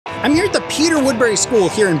I'm here at the Peter Woodbury School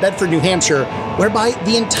here in Bedford, New Hampshire, whereby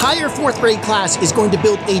the entire 4th grade class is going to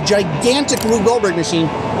build a gigantic Rube Goldberg machine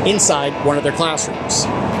inside one of their classrooms.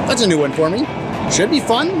 That's a new one for me. Should be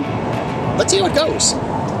fun. Let's see how it goes.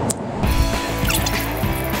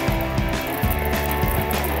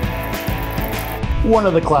 One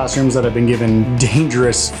of the classrooms that have been given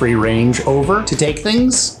dangerous free range over to take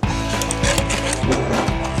things.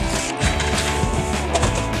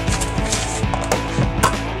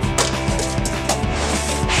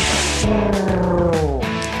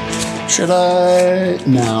 Should I?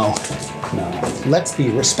 No. Let's be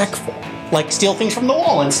respectful. Like steal things from the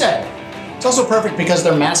wall instead. It's also perfect because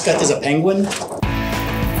their mascot is a penguin.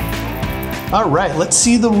 All right, let's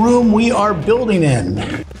see the room we are building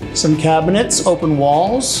in. Some cabinets, open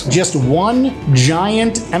walls, just one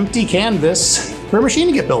giant empty canvas for a machine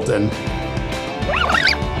to get built in.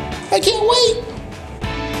 I can't wait.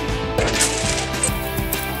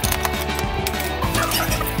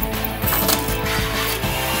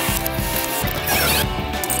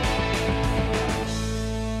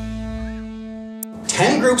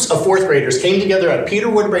 10 groups of 4th graders came together at Peter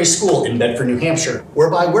Woodbury School in Bedford, New Hampshire,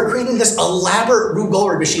 whereby we're creating this elaborate Rube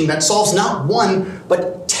Goldberg machine that solves not one,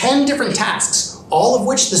 but 10 different tasks, all of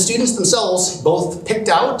which the students themselves both picked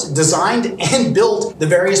out, designed, and built the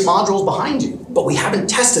various modules behind you. But we haven't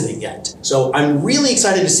tested it yet. So I'm really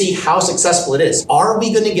excited to see how successful it is. Are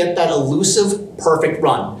we going to get that elusive, perfect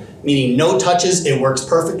run? Meaning no touches, it works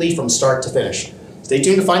perfectly from start to finish. Stay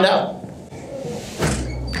tuned to find out.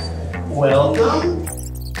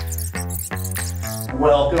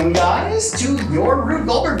 Welcome guys to your Rube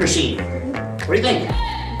Goldberg machine. What do you think?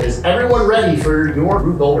 Is everyone ready for your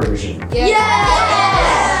Rube Goldberg machine?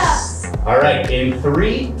 Yes! All right, in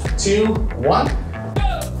 3, 2, 1.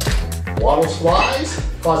 Waddles flies,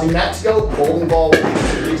 causing that to go. Bowling ball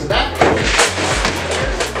into that.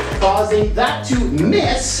 Causing that to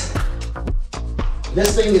miss.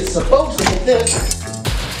 This thing is supposed to hit this,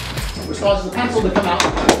 which causes the pencil to come out.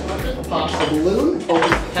 Pops the balloon, opens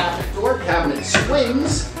the cabinet door, cabinet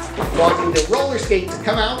swings, causing the roller skate to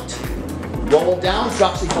come out, roll down,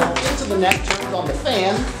 drops the ball into the net, turns on the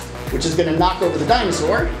fan, which is going to knock over the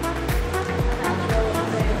dinosaur.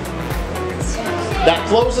 That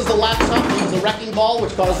closes the laptop into the wrecking ball,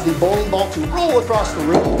 which causes the bowling ball to roll across the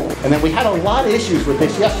room. And then we had a lot of issues with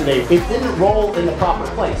this yesterday. It didn't roll in the proper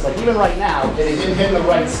place. Like even right now, it didn't hit in the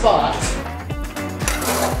right spot.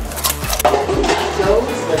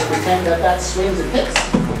 Let's pretend that that swings and hits.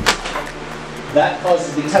 That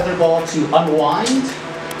causes the tether ball to unwind,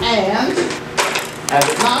 and as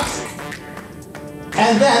it knocks,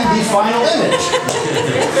 and then the final image.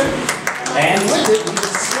 And with it, we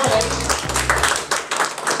display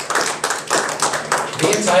the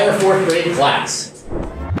entire 4th grade class.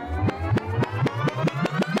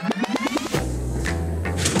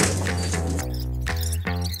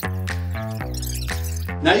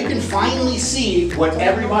 Now you can finally see what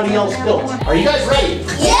everybody else built. Are you guys ready?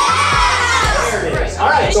 Yeah! There it is. All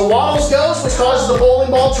right, so waddles goes, which causes the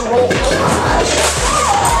bowling ball to roll.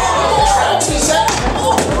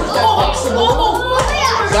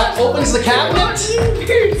 That opens the cabinet.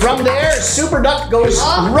 From there, Super Duck goes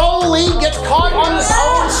rolling, gets caught on his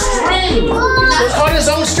own string. Gets caught on his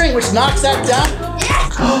own string, which knocks that down.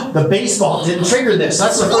 The baseball didn't trigger this.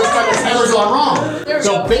 That's the first time it's ever gone wrong.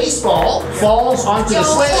 So baseball falls onto the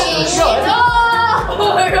switch, or should.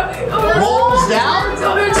 Rolls down.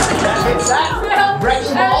 That hits that.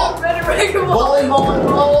 Wrecking ball. Bowling ball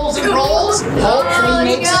rolls and rolls. Hopefully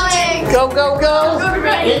makes it. Go, go, go.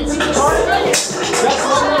 Into the tournament. That's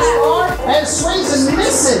one more score. And swings and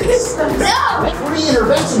misses. 3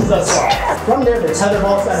 interventions thus far. From there, the tether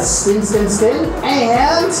ball's got to spin, spin, spin.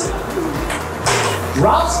 And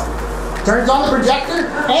drops, turns on the projector,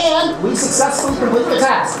 and we successfully complete the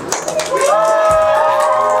task.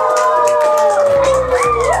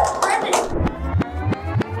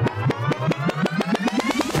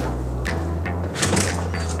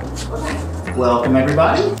 Welcome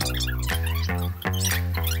everybody.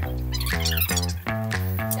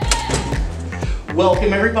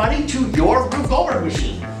 Welcome everybody to your Rube Goldberg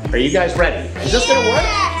machine. Are you guys ready? Is this gonna work?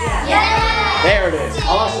 Yeah! There it is.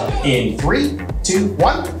 Awesome. In 3, 2,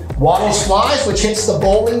 1. Waddles flies, which hits the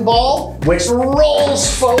bowling ball, which rolls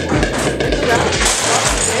forward into that.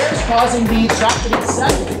 There's causing the trap to be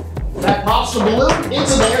set. That pops the balloon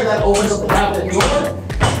into there. That opens up the cabinet door.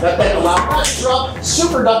 That then allows that to drop.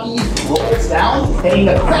 Super Ducky rolls down, hitting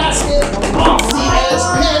the basket off the edge,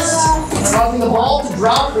 missed, causing the ball to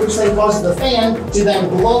drop, which then causes the fan to then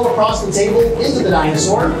blow across the table into the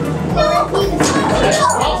dinosaur. That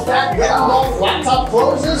drops that wrecking ball, laptop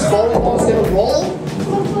closes, bowling ball's gonna roll.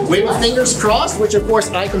 We have fingers crossed, which of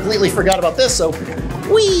course I completely forgot about this, so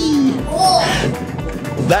whee!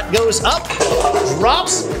 That goes up,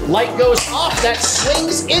 drops, light goes off, that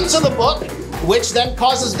swings into the book, which then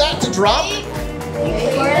causes that to drop.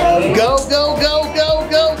 Go, go, go, go,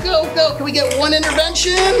 go, go, go. Can we get one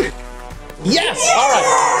intervention? Yes, all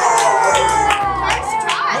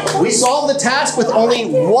right. We solved the task with only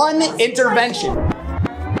one intervention.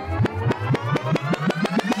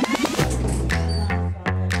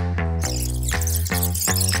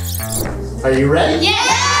 Are you ready? Yeah!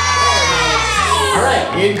 All right,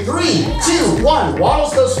 in 3, 2, 1,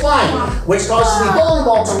 Waddles goes flying, which causes the bowling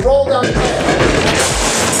ball to roll down the hill.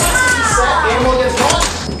 Set, animal gets caught.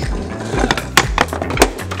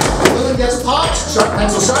 Balloon gets popped, sharp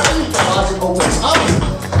pencil sharpened, closet opens up.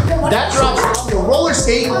 That drops off the roller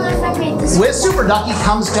skate with Super Ducky,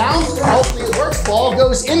 comes down, hopefully it works, ball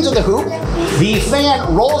goes into the hoop. The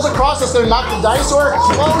fan rolls across, it's gonna knock the dinosaur,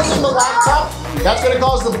 closing the laptop. That's gonna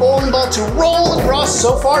cause the bowling ball to roll across,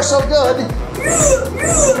 so far so good.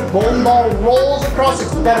 Bowling ball rolls across,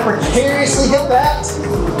 it's gotta precariously hit that.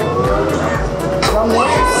 From there,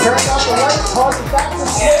 turns off the light, cause it back to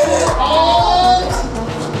slow, and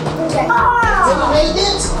didn't make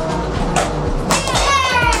it.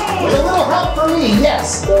 With a little help from me,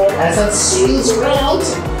 yes. As that swings around,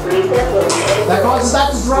 that causes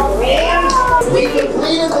that to drop. And we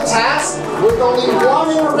completed the task with only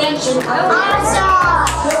one intervention.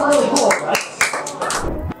 Awesome! Really cool, right?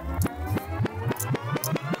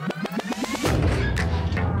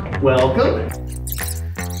 Welcome.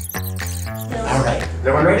 All right, is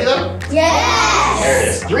everyone ready though? Yes! There it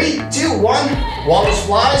is. 3, 2, 1. Wallace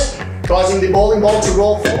flies, causing the bowling ball to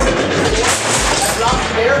roll forward. That drops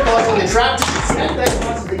there, causing the trap to descend. That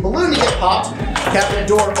causes the balloon to get popped. Cabinet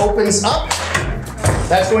door opens up.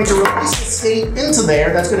 That's going to release the skate into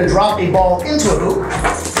there. That's going to drop a ball into a hoop.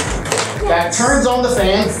 That turns on the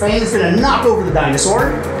fan. The fan is going to knock over the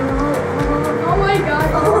dinosaur. Oh my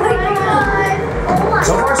god. Oh my god.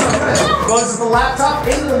 So far, so good. Goes the laptop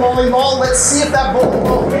into the bowling ball. Let's see if that bowling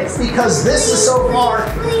ball hits, because this is so far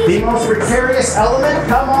the most precarious element.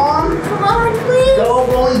 Come on. Come on, please. Go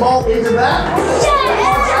bowling ball into that.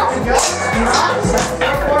 Yes. So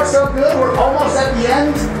far, so good. We're almost at the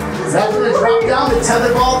end. That's going to drop down the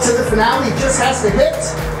tether ball to the finale. Just has to hit.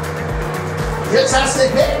 Just has to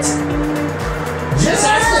hit. Just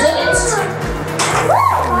has to hit.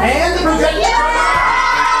 And the projector.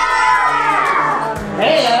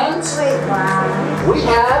 And we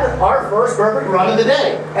had our first perfect run of the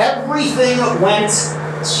day. Everything went,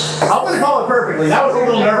 I'm going to call it perfectly. That was a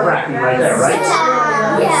little nerve-wracking right there, right?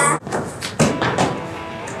 Yeah.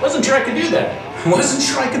 Wasn't sure I could do that. Wasn't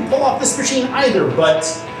sure I could pull off this machine either, but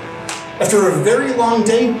after a very long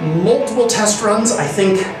day, multiple test runs, I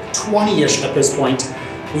think 20-ish at this point,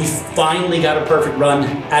 we finally got a perfect run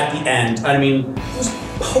at the end. I mean, it was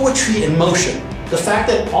poetry in motion. The fact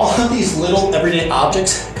that all of these little everyday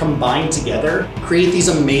objects combined together create these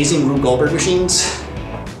amazing Rube Goldberg machines.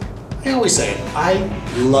 I always say, I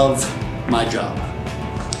love my job.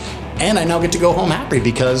 And I now get to go home happy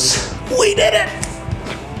because we did it!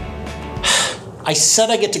 I said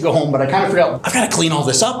I get to go home, but I kind of forgot, I've got to clean all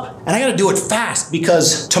this up and I got to do it fast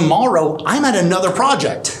because tomorrow I'm at another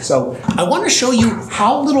project. So I want to show you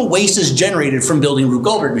how little waste is generated from building Rube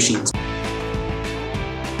Goldberg machines.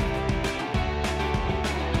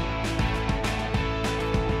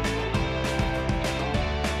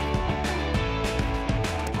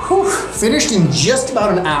 Whew, finished in just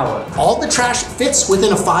about an hour. All the trash fits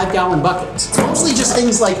within a 5-gallon bucket. It's mostly just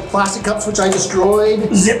things like plastic cups, which I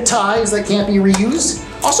destroyed, zip ties that can't be reused,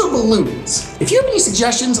 also balloons. If you have any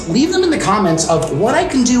suggestions, leave them in the comments of what I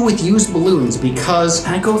can do with used balloons, because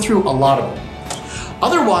I go through a lot of them.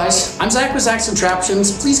 Otherwise, I'm Zach with Zach's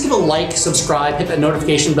Contraptions. Please give a like, subscribe, hit that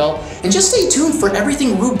notification bell, and just stay tuned for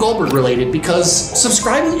everything Rube Goldberg related, because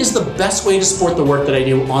subscribing is the best way to support the work that I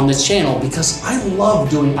do on this channel, because I love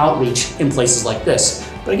doing outreach in places like this.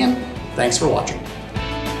 But again, thanks for watching.